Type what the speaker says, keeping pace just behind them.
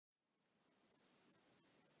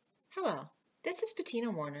Hello, this is Patina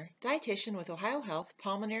Warinner, Dietitian with Ohio Health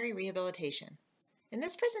Pulmonary Rehabilitation. In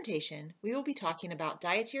this presentation, we will be talking about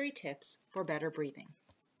dietary tips for better breathing.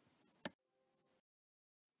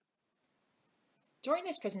 During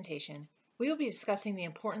this presentation, we will be discussing the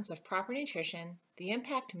importance of proper nutrition, the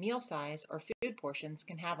impact meal size or food portions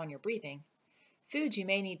can have on your breathing, foods you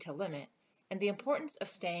may need to limit, and the importance of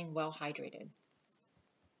staying well hydrated.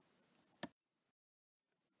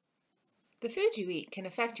 The foods you eat can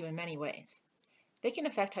affect you in many ways. They can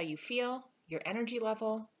affect how you feel, your energy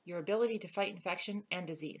level, your ability to fight infection and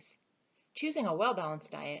disease. Choosing a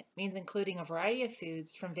well-balanced diet means including a variety of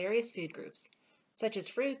foods from various food groups, such as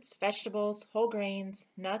fruits, vegetables, whole grains,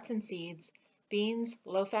 nuts and seeds, beans,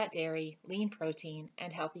 low-fat dairy, lean protein,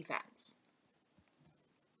 and healthy fats.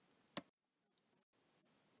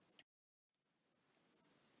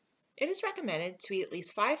 It is recommended to eat at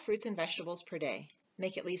least 5 fruits and vegetables per day.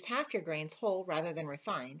 Make at least half your grains whole rather than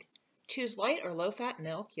refined. Choose light or low-fat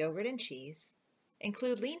milk, yogurt, and cheese.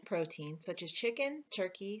 Include lean protein such as chicken,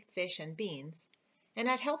 turkey, fish, and beans. And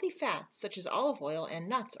add healthy fats such as olive oil and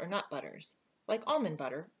nuts or nut butters, like almond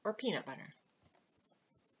butter or peanut butter.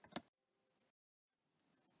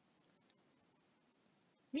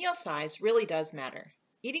 Meal size really does matter.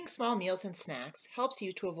 Eating small meals and snacks helps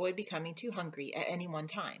you to avoid becoming too hungry at any one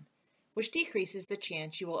time, which decreases the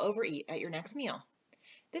chance you will overeat at your next meal.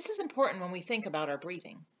 This is important when we think about our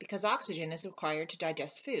breathing, because oxygen is required to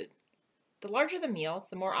digest food. The larger the meal,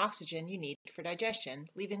 the more oxygen you need for digestion,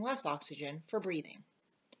 leaving less oxygen for breathing.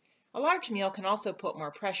 A large meal can also put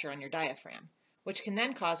more pressure on your diaphragm, which can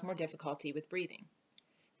then cause more difficulty with breathing.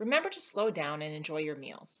 Remember to slow down and enjoy your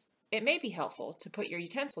meals. It may be helpful to put your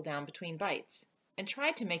utensil down between bites, and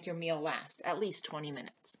try to make your meal last at least 20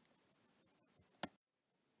 minutes.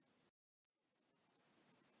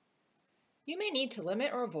 You may need to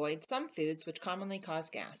limit or avoid some foods which commonly cause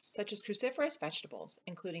gas, such as cruciferous vegetables,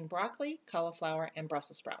 including broccoli, cauliflower, and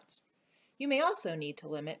Brussels sprouts. You may also need to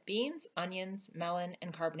limit beans, onions, melon,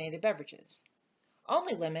 and carbonated beverages.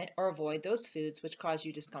 Only limit or avoid those foods which cause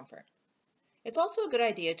you discomfort. It's also a good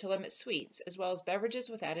idea to limit sweets as well as beverages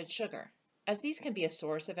with added sugar, as these can be a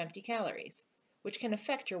source of empty calories, which can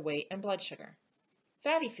affect your weight and blood sugar.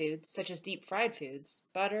 Fatty foods, such as deep-fried foods,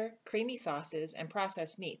 butter, creamy sauces, and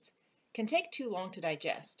processed meats, can take too long to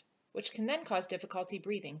digest, which can then cause difficulty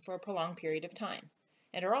breathing for a prolonged period of time,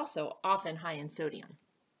 and are also often high in sodium.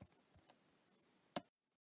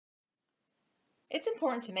 It's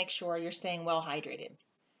important to make sure you're staying well hydrated.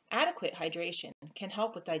 Adequate hydration can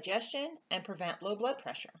help with digestion and prevent low blood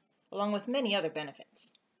pressure, along with many other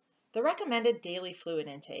benefits. The recommended daily fluid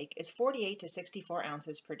intake is 48 to 64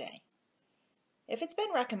 ounces per day. If it's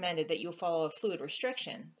been recommended that you follow a fluid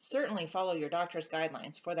restriction, certainly follow your doctor's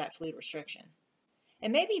guidelines for that fluid restriction.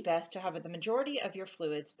 It may be best to have the majority of your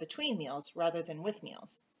fluids between meals rather than with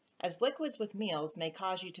meals, as liquids with meals may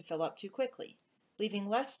cause you to fill up too quickly, leaving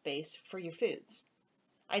less space for your foods.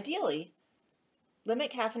 Ideally,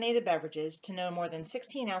 limit caffeinated beverages to no more than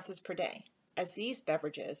 16 ounces per day, as these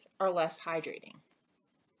beverages are less hydrating.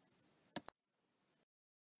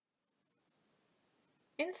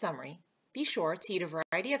 In summary, be sure to eat a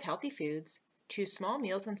variety of healthy foods, choose small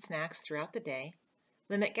meals and snacks throughout the day,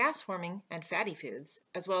 limit gas-forming and fatty foods,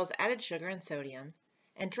 as well as added sugar and sodium,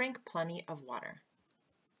 and drink plenty of water.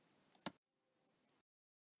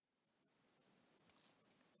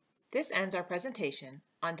 This ends our presentation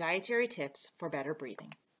on dietary tips for better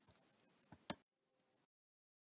breathing.